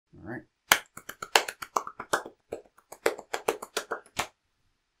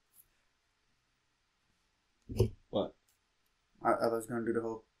I was gonna do the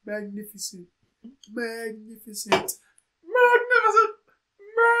whole magnificent. Magnificent. Magnificent.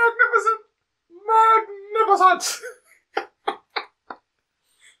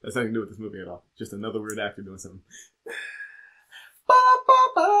 That's nothing to do with this movie at all. Just another weird actor doing something.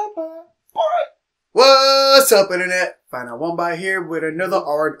 What's up, internet? Final one by here with another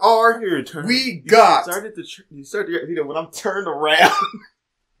R&R. Your turn. We got. You started your video when I'm turned around.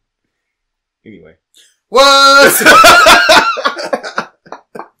 Anyway. What's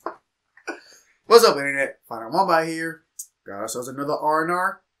What's up, internet? Final one by here. Got ourselves another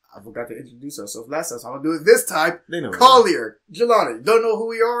R&R. I forgot to introduce ourselves last time, so I'm gonna do it this time. They know. Collier, Jelani, don't know who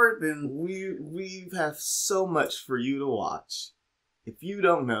we are? Then we have so much for you to watch. If you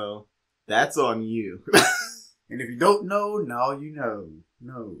don't know, that's on you. And if you don't know, now you know.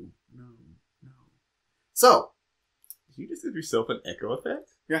 No. So, Did you just give yourself an echo effect?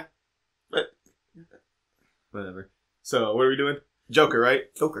 Yeah. But whatever. So what are we doing? Joker,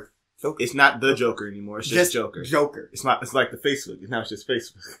 right? Joker. It's not the Joker anymore. It's just Joker. Joker. It's not. It's like the Facebook. Now it's just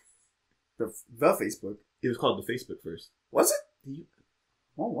Facebook. The Facebook. It was called the Facebook first. Was it?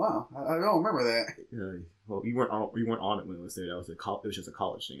 Oh wow, I don't remember that. Well, you weren't on it when it was there. That was it was just a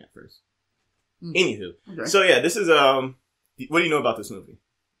college thing at first. Mm. Anywho, Okay. so yeah, this is what do you know about this movie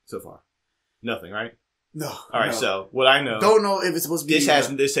so far? Nothing, right? No. All right. So what I know, don't know if it's supposed to be.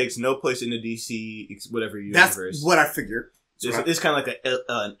 This takes no place in the DC whatever universe. That's what I figured. It's kind of like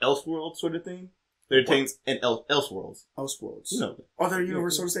an Elseworld sort of thing. They're taking an Elseworlds. Elseworlds. You know. Other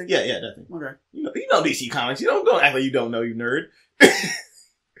universe sort of thing? Yeah, that thing. Okay. You know DC Comics. You don't act like you don't know, you nerd.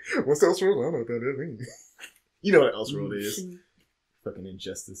 What's Elseworld? I don't know what that is. You know what Elseworld is. Fucking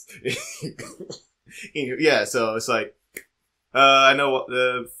injustice. Anyway, yeah, so it's like, I know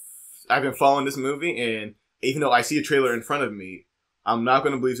I've been following this movie, and even though I see a trailer in front of me, I'm not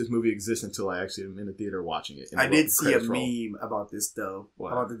going to believe this movie exists until I actually am in the theater watching it. I did see a meme about this, though.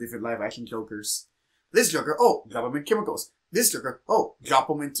 What? About the different live-action Jokers. This Joker, oh, drop him in chemicals. This Joker, oh, drop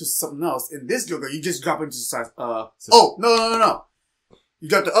him into something else. And this Joker, you just drop into society. No. You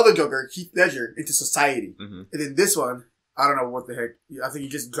drop the other Joker, Heath Ledger, into society. Mm-hmm. And then this one, I don't know what the heck. I think you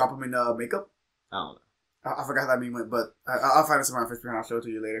just drop him in makeup. I don't know. I forgot how that meme went, but I'll find it somewhere on Facebook and I'll show it to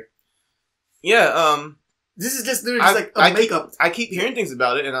you later. Yeah, This is just literally just like makeup. I keep hearing things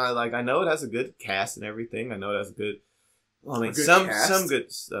about it, and I know it has a good cast and everything. I know it has a good. Well, I mean, some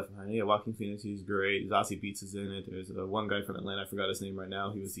good stuff. Yeah, Joaquin Phoenix, he's great. Zazie Beetz is in it. There's one guy from Atlanta. I forgot his name right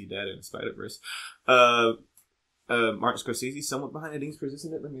now. He was the dad in Spider-Verse. Martin Scorsese, somewhat behind it. He's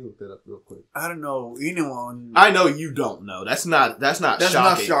producing it. Let me look that up real quick. I don't know anyone. I know you don't know. That's not shocking.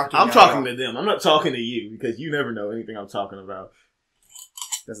 Not shocking. I'm talking to them. I'm not talking to you because you never know anything I'm talking about.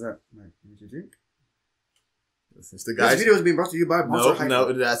 That's not. What you think? It's the guy. This video is being brought to you by Monster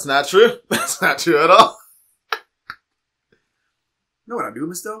No, that's not true. That's not true at all. You know what I do,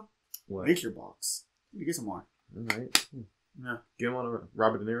 Mister? What? Nature Box. Let me get some more. All right. Yeah. Get him on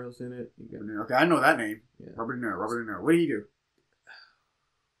Robert De Niro's in it. Okay, I know that name. Yeah. Robert De Niro. What do you do?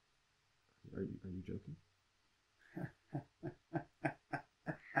 Are you joking?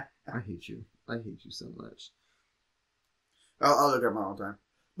 I hate you. I hate you so much. I'll look at my own time.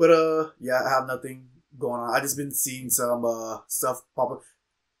 But yeah, I have nothing going on. I just been seeing some stuff pop up.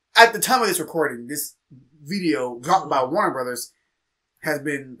 At the time of this recording, this video dropped by Warner Brothers has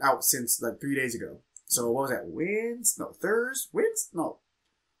been out since like 3 days ago. So what was that?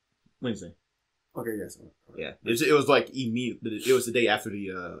 Wednesday. Okay, yes. Yeah, it was like immediate. It was the day after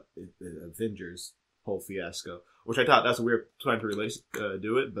the Avengers whole fiasco, which I thought that's a weird time to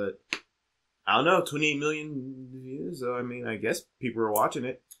do it, but I don't know. 28 million views. So I mean, I guess people are watching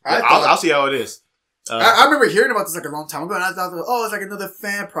it. I'll see how it is. I remember hearing about this like a long time ago, and I thought, oh, it's like another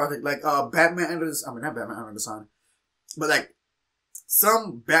fan project, like Batman Under the. I mean, not Batman Under the Sun, but like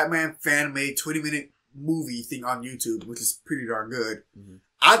some Batman fan made 20-minute movie thing on YouTube, which is pretty darn good. Mm-hmm.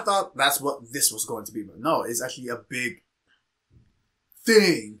 I thought that's what this was going to be, but no, it's actually a big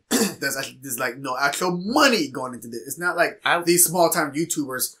thing. There's like no actual money going into this. It's not like these small time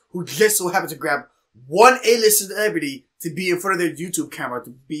YouTubers who just so happen to grab one A-list celebrity to be in front of their YouTube camera to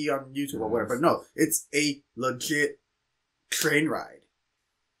be on YouTube or whatever. But no, it's a legit train ride.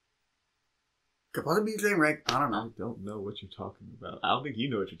 Could possibly be a train wreck. I don't know. I don't know what you're talking about. I don't think you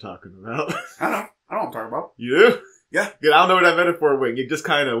know what you're talking about. I know what I'm talking about. You do? Yeah. Good. I don't know where that metaphor went. It just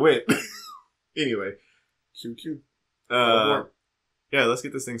kind of went. Anyway. Choo-choo. Yeah, let's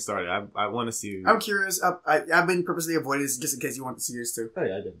get this thing started. I want to see. I'm curious. I've been purposely avoiding this just in case you want to see this too. Oh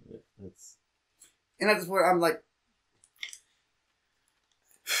yeah, I did. And at this point, I'm like,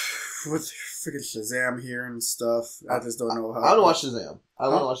 freaking Shazam here and stuff. I just don't know how. I want to watch Shazam. I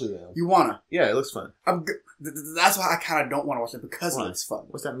want to watch Shazam. You wanna? Yeah, it looks fun. That's why I kind of don't want to watch it because it looks fun.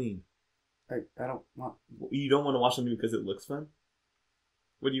 What's that mean? I don't want. You don't want to watch something because it looks fun?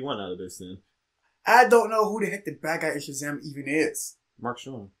 What do you want out of this then? I don't know who the heck the bad guy in Shazam even is. Mark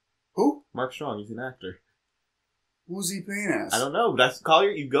Strong. Who? Mark Strong. He's an actor. Who's he playing as? I don't know. That's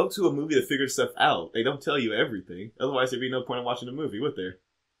Collier. You go to a movie to figure stuff out. They don't tell you everything. Otherwise, there'd be no point in watching the movie, would there?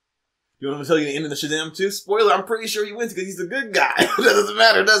 You want me to tell you the end of the Shazam 2? Spoiler, I'm pretty sure he wins because he's a good guy. That doesn't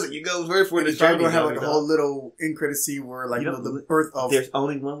matter, does it? You go very for the journey. You're going to have like a whole little end credit scene where like the birth of... There's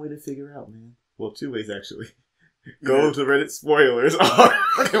only one way to figure out, man. Well, two ways, actually. Go to Reddit spoilers or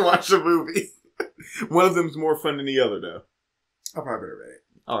fucking watch the movie. One of them's more fun than the other, though. I'll probably go to Reddit.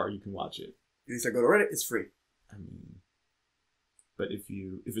 Or you can watch it. At least I go to Reddit, it's free. I mean, but if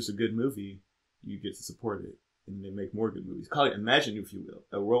it's a good movie, you get to support it, and they make more good movies. Imagine, if you will,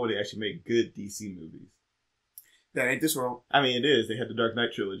 a world where they actually make good DC movies. That ain't this world. I mean, it is. They had the Dark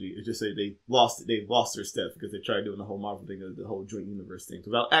Knight trilogy. It's just that they lost their step because they tried doing the whole Marvel thing, the whole joint universe thing,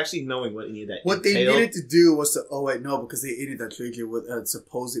 without actually knowing what any of that. What they needed to do was to because they ended that trilogy with a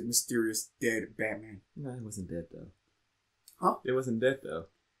supposed mysterious dead Batman. No, it wasn't dead though. Huh? It wasn't dead though.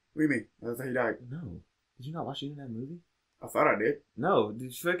 What do you mean? I thought he died. No. Did you not watch any of that movie? I thought I did. No. The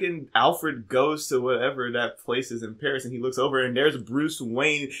freaking Alfred goes to whatever that place is in Paris and he looks over and there's Bruce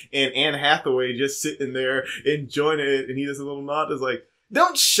Wayne and Anne Hathaway just sitting there enjoying it and he does a little nod. It's like,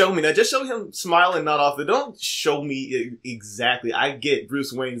 don't show me that. Just show him smiling, not off. Don't show me exactly. I get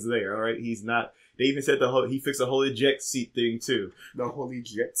Bruce Wayne's there, alright? He's not... They even said he fixed the whole eject seat thing too. The whole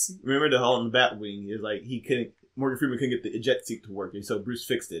eject seat? Remember the whole in the Batwing? Is like he couldn't... Morgan Freeman couldn't get the eject seat to work, and so Bruce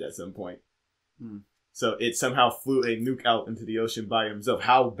fixed it at some point. So it somehow flew a nuke out into the ocean by himself.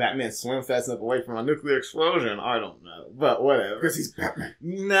 How Batman swam fast enough away from a nuclear explosion, I don't know. But whatever. Because he's Batman.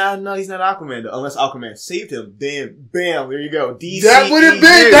 No, he's not Aquaman, though. Unless Aquaman saved him. Then, bam, there you go. DC. That would have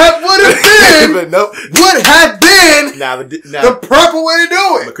been, but nope. Would have been the proper way to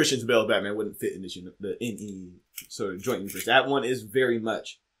do it. But Christian Bale Batman wouldn't fit in this in any sort of joint universe. That one is very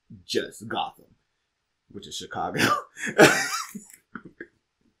much just Gotham, which is Chicago.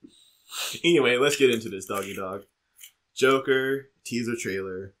 Anyway, let's get into this, doggy dog. Joker teaser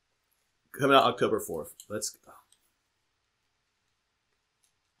trailer coming out October 4th. Let's go.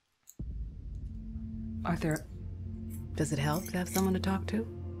 Arthur, does it help to have someone to talk to?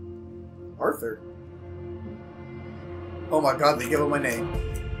 Arthur? Oh my God, they gave him my name.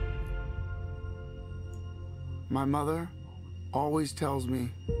 My mother always tells me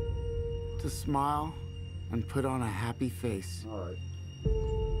to smile and put on a happy face. All right.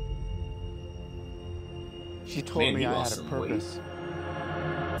 She told me I had a purpose.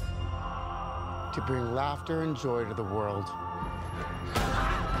 To bring laughter and joy to the world.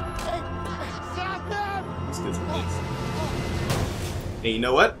 Hey, you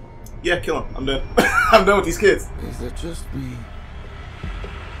know what? Yeah, kill him. I'm done. I'm done with these kids. Is it just me?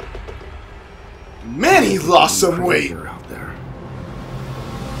 Man, he lost some weight out there.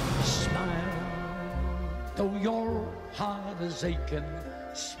 Smile, though your heart is aching.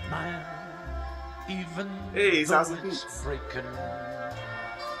 Smile. Even hey, he's though breaking.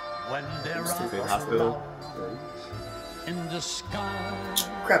 When there are hospital. In the sky,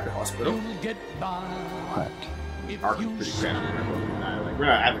 Crap, the hospital. You'll get by. What? Arkham pretty crappy. Like, we're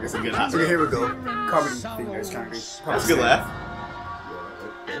not having a good hospital. Okay, here we go. Comedy thing that's kind of That's a good laugh.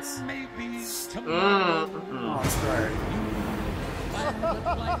 Oh, that's right.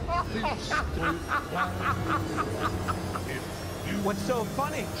 What's so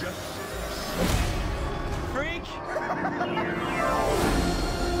funny? Freak!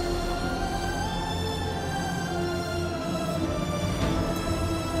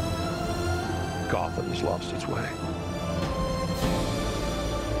 Gotham has lost its way.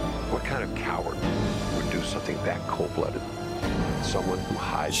 What kind of coward would do something that cold-blooded? Someone who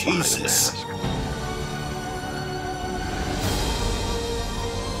hides behind a mask.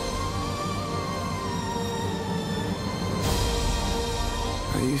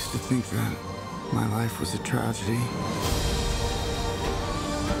 I used to think that my life was a tragedy.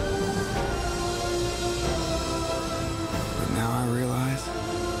 But now I realize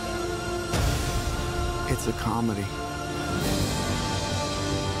it's a comedy.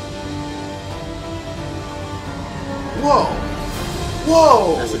 Whoa!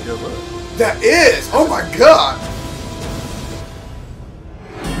 Whoa! That's a good look. That is! Oh my God!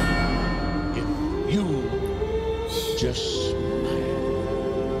 If you just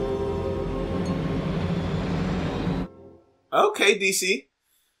Okay, DC.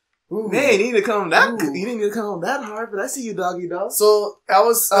 Ooh. Man, you need to come that. Ooh. You didn't need to come that hard, but I see you, doggy dog. So I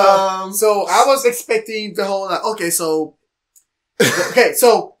was, so I was expecting the whole, like, okay, so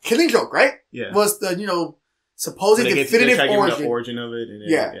Killing Joke, right? Yeah. Was the, supposed definitive the origin of it. And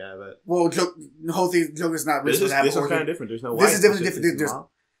yeah. But Well, the whole thing, Joke is not this really is kind of different. There's no This is definitely different.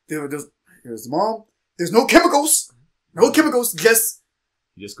 There's the mom. There's no chemicals. No chemicals. He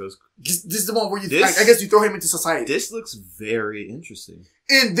just goes. This is the one where you, I guess you throw him into society. This looks very interesting.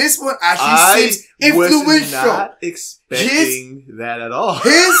 And this one actually seems influential. I was not expecting that at all.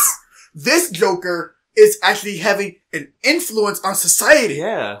 This Joker is actually having an influence on society.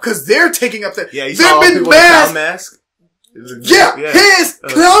 Yeah. Because they're taking up Yeah, you they've saw been people with clown mask. Yeah, his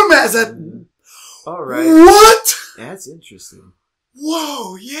clown mask. All right. What? That's interesting.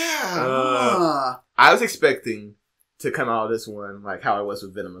 Whoa, yeah. I was expecting to come out of this one like how I was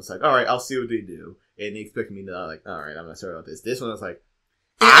with Venom. It's like, all right, I'll see what they do. And they expected me to like, all right, I'm not sure about this. This one was like,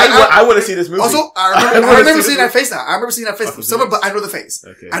 I want to see this movie. Also, I remember seeing that face now. I remember seeing that face from somewhere, but I know the face.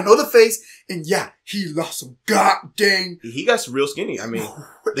 Okay. I know the face, and yeah, he lost some goddamn. He got real skinny. I mean,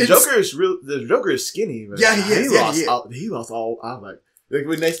 the Joker is real. The Joker is skinny. But yeah, he is. He lost all. I'm like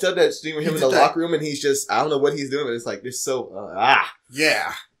when they started that scene with him in the locker room, and he's just, I don't know what he's doing, but it's like, this so,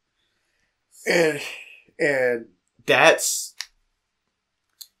 yeah. And that's,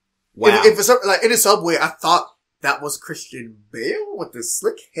 wow. If it's like in the subway, I thought that was Christian Bale with the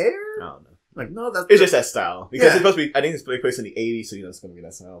slick hair. I don't know. Like, no, that's it's just that style. Because it's supposed to be, I think it's taking place in the 80s, so it's going to be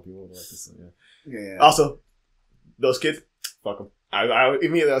that style. People would like this. Yeah. Also, those kids, fuck them. I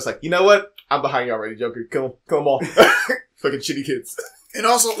immediately I was like, you know what? I'm behind you already, Joker. Kill them all. Fucking shitty kids. And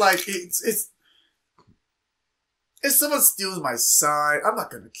also, like, it's if someone steals my sign, I'm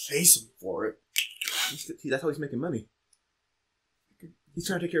not gonna chase him for it. That's how he's making money. He's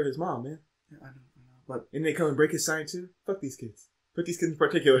trying to take care of his mom, man. Yeah, I know. But and they come and break his sign too. Fuck these kids. Fuck these kids in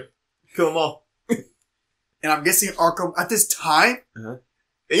particular. Kill them all. And I'm guessing Arkham at this time.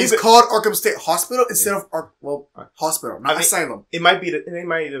 It's called Arkham State Hospital instead of hospital, not asylum. It might be that they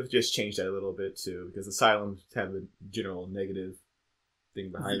might have just changed that a little bit too, because asylums have a general negative thing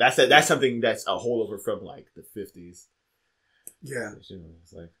behind it. That's something that's a holdover from like the 50s. Yeah, it's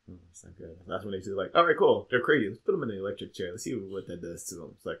like it's not good. That's when they say like, all right, cool, they're crazy. Let's put them in an electric chair. Let's see what that does to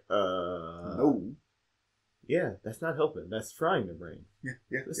them. It's like, no, yeah, that's not helping. That's frying their brain. Yeah.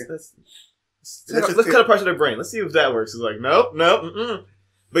 Let's cut apart their brain. Let's see if that works. It's like, nope.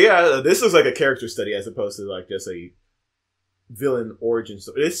 But yeah, this looks like a character study as opposed to like just a villain origin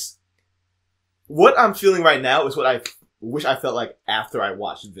story. What I'm feeling right now is what I wish I felt like after I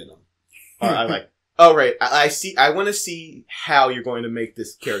watched Venom. I'm like, all right, I want to see how you're going to make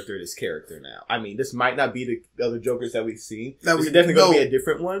this character now. I mean, this might not be the other Jokers that we've seen. This is definitely going to be a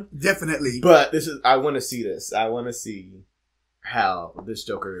different one. Definitely. But I want to see this. I want to see how this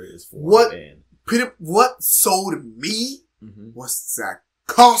Joker is formed. What sold me was that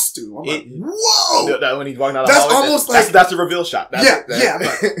costume. I'm like, whoa! When he's walking out of that's the hallway, almost like that's a reveal shot. I'm like,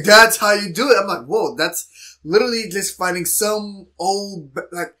 that's how you do it. I'm like, whoa! That's literally just finding some old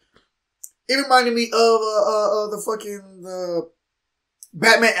like. It reminded me of the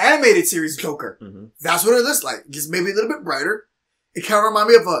Batman animated series Joker. That's what it looks like. Just maybe a little bit brighter. It kind of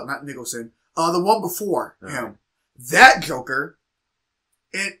reminded me of not Nicholson, the one before him. That Joker.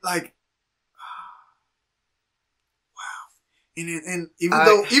 It like. And even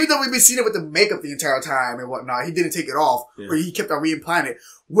though we've been seeing it with the makeup the entire time and whatnot, he didn't take it off, or he kept on reimplanting it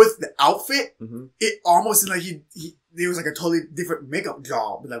with the outfit. It almost seemed like there was like a totally different makeup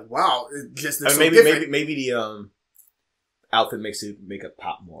job. Like, wow, it just looks so different. Maybe the outfit makes the makeup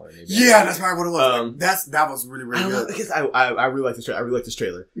pop more. That's probably what it was. That was really good. Because I really like this trailer. I really like this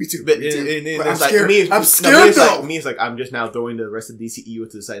trailer. Me too. But I'm scared. I'm scared though. Me, it's like I'm just now throwing the rest of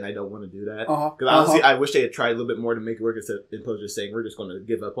DCEU to the side, and I don't want to do that. Because honestly, I wish they had tried a little bit more to make it work instead of just saying we're just going to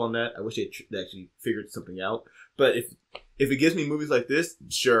give up on that. I wish they actually figured something out. But if it gives me movies like this,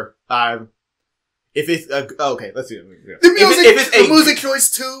 sure, if it's okay, let's see. The music choice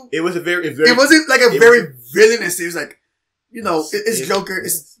too. It was it wasn't like a very villainous. It was like. It's Joker.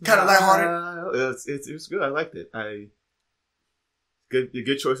 It's kind of lighthearted. It was good. I liked it.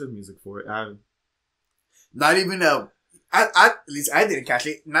 Good choice of music for it. Not even at least I didn't catch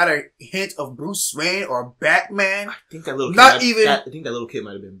it. Not a hint of Bruce Wayne or Batman. I think that little kid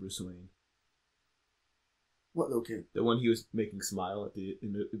might have been Bruce Wayne. What little kid? The one he was making smile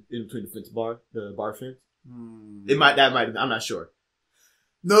in between the bar fence. I'm not sure.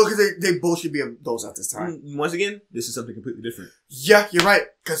 No, because they both should be adults at this time. Once again, this is something completely different. Yeah, you're right.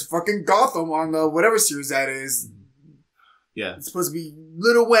 Because fucking Gotham on the whatever series that is, Yeah. It's supposed to be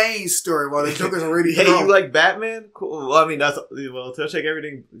Lil Wayne's story while the Joker's already Hey, grown. you like Batman? Cool. Well, I mean, they'll check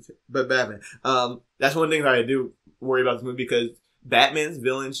everything but Batman. That's one thing that I do worry about this movie because Batman's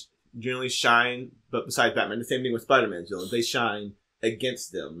villains generally shine, but besides Batman, the same thing with Spider-Man's villains. They shine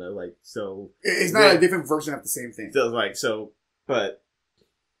against them. They're like, so. It's not a different version of the same thing. But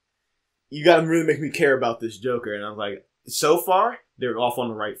you gotta really make me care about this Joker. And I was like, so far, they're off on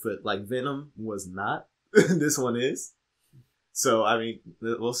the right foot. Like, Venom was not. This one is. So, I mean,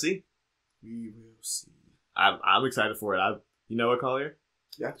 we'll see. We will see. I'm excited for it. You know what, Collier?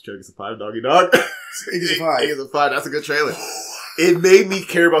 Yeah. This trailer gets a 5, doggy dog. It gets a 5. It gets a 5. That's a good trailer. It made me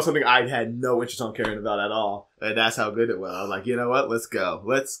care about something I had no interest on caring about at all. And that's how good it was. I was like, you know what? Let's go.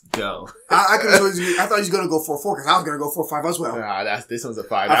 Let's go. I thought he was going to go 4-4 because I was going to go 4-5 as well. Nah, this one's a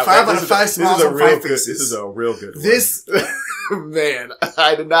 5. A 5 out of 5 smiles on 5 faces. This is a real good one. This... Man,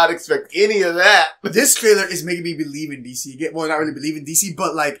 I did not expect any of that. This trailer is making me believe in DC again. Well, not really believe in DC,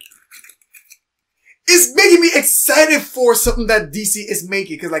 but like, it's making me excited for something that DC is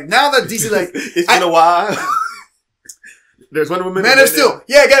making. Cause like, now that DC like... It's been a while. There's Wonder Woman. Man of Steel.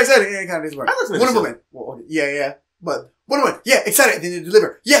 Yeah, I got excited. Yeah, kind of this part. Wonder Wonder Woman. Well, yeah. But Wonder Woman. Yeah, excited. And then they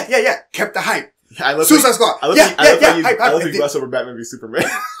deliver. Yeah. Kept the hype. Suicide Squad. I love how you gloss over Batman v Superman.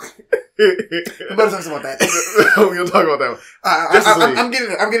 I'm about to talk about that. We're gonna talk about that one. I'm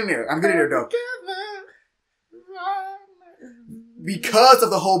getting there though. Because of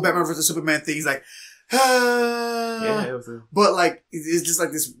the whole Batman vs Superman thing, it's like, but like, it's just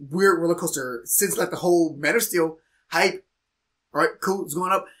like this weird roller coaster since like the whole Man of Steel hype. Alright, cool, it's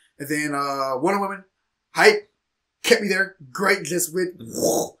going up. And then, Wonder Woman, hype, kept me there. Great, just with,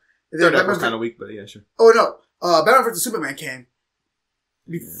 and then Third was kind of weak, but yeah, sure. Oh no, Batman vs Superman came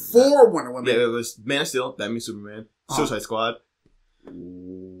before Wonder Woman. Yeah, it was Man of Steel, Batman v Superman, Suicide Squad,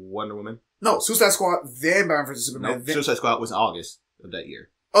 Wonder Woman. No, Suicide Squad, then Batman vs Superman. No, then, Suicide Squad was August of that year.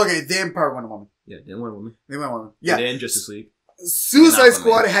 Okay, then probably Wonder Woman. Yeah, then Wonder Woman. Yeah. And then Justice League. Suicide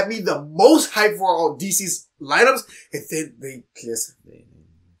Squad had me the most hype for all DC's lineups, and then they just...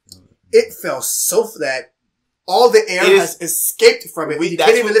 It fell so flat. All the air has escaped from it. You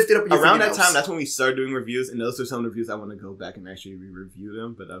can't even lift it up with your Around that fingernails. time, that's when we started doing reviews, and those are some reviews I want to go back and actually re-review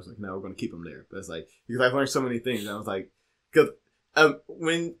them, but I was like, no, we're going to keep them there. But it's like, because I've learned so many things, and I was like, because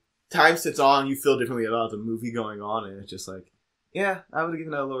when time sits on, you feel differently about the movie going on, and it's just like, yeah, I would have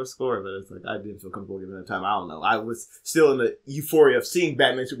given that a lower score, but it's like, I didn't feel comfortable giving it a time. I don't know. I was still in the euphoria of seeing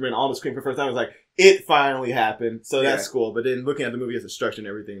Batman Superman on the screen for the first time. I was like, it finally happened, so that's cool. But then looking at the movie as a structure and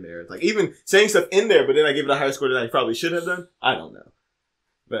everything there, it's like, even saying stuff in there, but then I give it a higher score than I probably should have done. I don't know.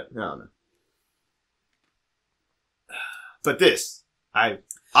 But, I don't know. But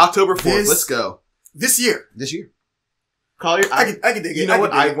October 4th, let's go. This year. Collier, I can dig it. You know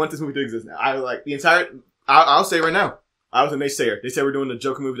what? I want this movie to exist now. I like the entire, I'll say right now. I was a naysayer. They said we're doing the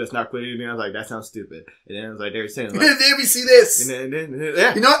Joker movie that's not clear. And I was like, that sounds stupid. And then I was like, they're saying, like, and then we see this. And then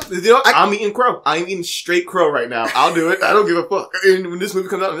yeah. You know what? I'm eating crow. I'm eating straight crow right now. I'll do it. I don't give a fuck. And when this movie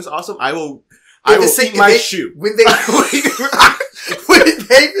comes out and it's awesome, I will eat my shoe. When they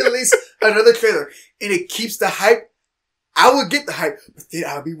release another trailer and it keeps the hype, I will get the hype, but then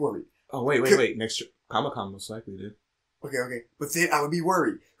I'll be worried. Oh, wait. Next Comic-Con most likely did. Okay. But then I would be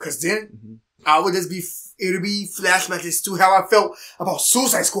worried. Cause then I would just be, it'll be flashbacks to how I felt about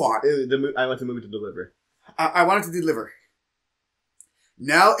Suicide Squad. I want the movie to deliver. I wanted to deliver.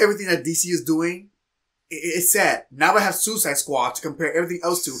 Now everything that DC is doing, it's sad. Now I have Suicide Squad to compare everything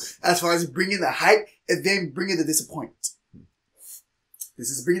else to, as far as bringing the hype and then bringing the disappointment. This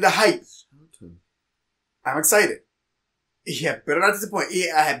is bringing the hype. I'm excited. Yeah, better not disappoint.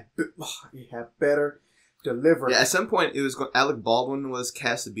 Yeah, he had better deliver. Yeah, at some point it was Alec Baldwin was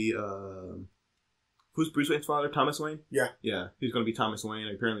cast to be who's Bruce Wayne's father? Thomas Wayne? Yeah. Yeah. He's gonna be Thomas Wayne.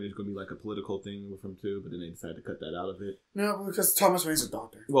 Apparently there's gonna be like a political thing with him too, but then they decided to cut that out of it. No, because Thomas Wayne's a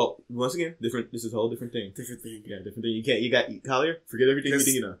doctor. Well, once again, different. This is a whole different thing. Yeah, different thing. You got Collier, forget everything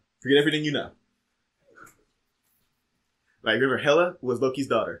you know. Forget everything you know. Like, remember, Hela was Loki's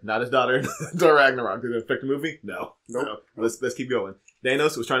daughter, not his daughter in Thor Ragnarok. Did it affect the movie? No. Nope. No. Let's keep going.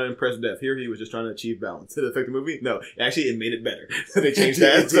 Thanos was trying to impress death. Here he was just trying to achieve balance. Did it affect the movie? No. Actually, it made it better. They changed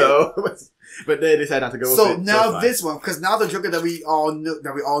that. So, but they decided not to go with it. So now this one, because now the Joker that we all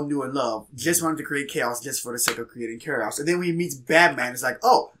knew and loved, just wanted to create chaos just for the sake of creating chaos. And then when he meets Batman, it's like,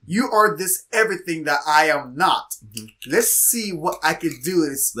 oh, you are this everything that I am not. Mm-hmm. Let's see what I can do.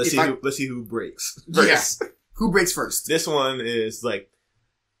 Let's see who breaks. Yes. Who breaks first? This one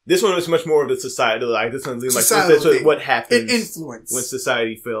was much more of the society. Like this one's like what happens influence when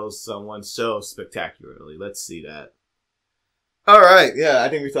society fails someone so spectacularly. Let's see that. All right, yeah, I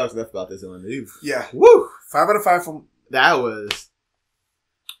think we talked enough about this one. Yeah, woo! 5 out of 5 from That was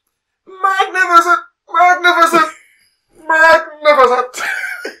magnificent, magnificent, magnificent.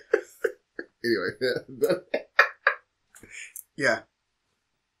 Anyway, Yeah.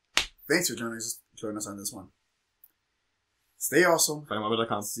 Thanks for joining us on this one. Stay awesome.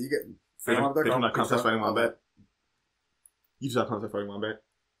 FightingWombat.com. See you again. FightingWombat.com/FightingWombat. YouTube.com/FightingWombat.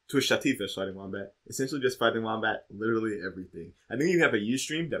 Twitch.tv/FightingWombat. Essentially just Fighting Wombat. Literally everything. I think you have a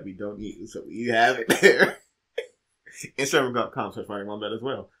Ustream that we don't use, so we have it there. Instagram.com/FightingWombat as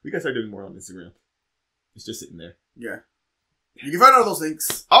well. We gotta start doing more on Instagram. It's just sitting there. Yeah. You can find all those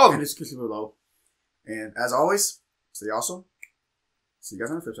links All of in them. the description below. And as always, stay awesome. See you guys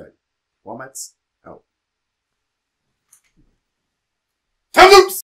on the flip side. Wombats out.